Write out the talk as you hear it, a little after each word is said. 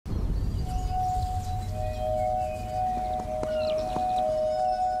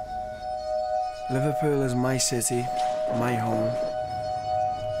Liverpool is my city, my home,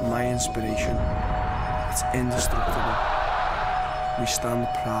 my inspiration. It's indestructible. We stand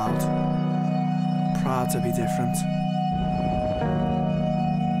proud to be different,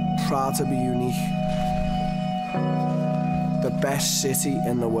 proud to be unique. The best city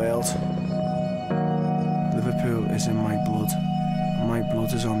in the world. Liverpool is in my blood. My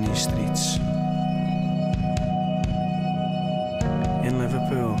blood is on these streets. In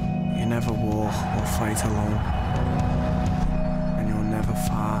Liverpool, you never walk or fight alone, and you're never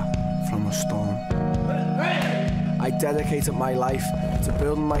far from a storm. I dedicated my life to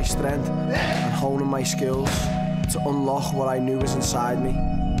building my strength and honing my skills, to unlock what I knew was inside me,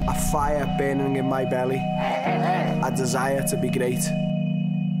 a fire burning in my belly, a desire to be great.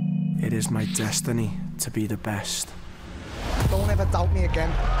 It is my destiny to be the best. Don't ever doubt me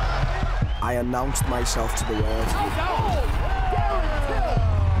again. I announced myself to the world. Darren Till!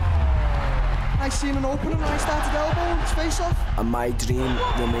 I seen an opening and I started elbowing his face off. And my dream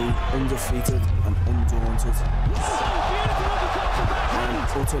remained undefeated and undaunted. I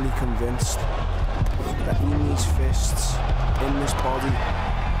am utterly convinced that in these fists, in this body,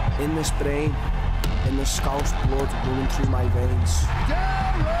 in this brain, in the Scouser blood running through my veins,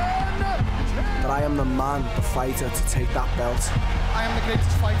 that I am the man, the fighter, to take that belt. I am the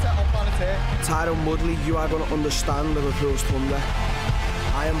greatest fighter on planet Earth. Tyron Woodley, you are going to understand Liverpool's thunder.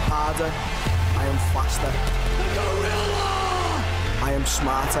 I am harder, I am faster. The gorilla! I am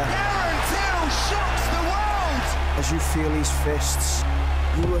smarter. Darren Till shocks the world! As you feel these fists,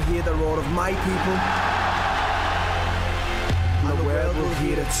 you will hear the roar of my people. And the world will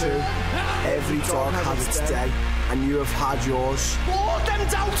hear it too. Every dog has its day, and you have had yours. All them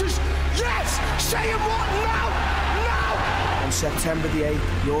doubters, yes! Say what now? Now! On September the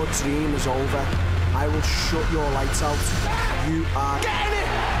 8th, your dream is over. I will shut your lights out. You are... Getting it!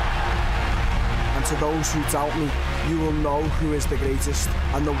 And to those who doubt me, you will know who is the greatest,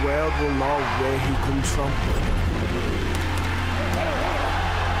 and the world will know where he comes from.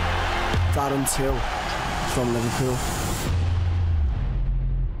 Darren Till from Liverpool.